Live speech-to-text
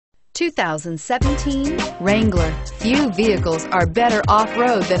2017 Wrangler. Few vehicles are better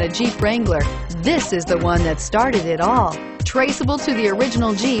off-road than a Jeep Wrangler. This is the one that started it all. Traceable to the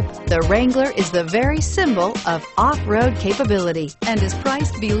original Jeep, the Wrangler is the very symbol of off-road capability and is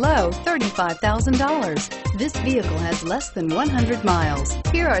priced below $35,000. This vehicle has less than 100 miles.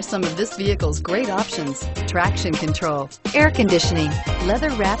 Here are some of this vehicle's great options: traction control, air conditioning,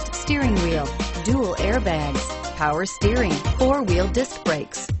 leather-wrapped steering wheel, dual airbags, power steering, four-wheel disc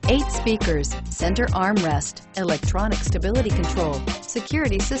brakes, 8 speakers, center armrest, electronic stability control,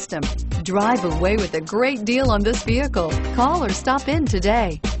 security system. Drive away with a great deal on this vehicle. Call or stop in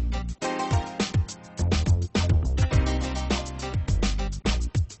today.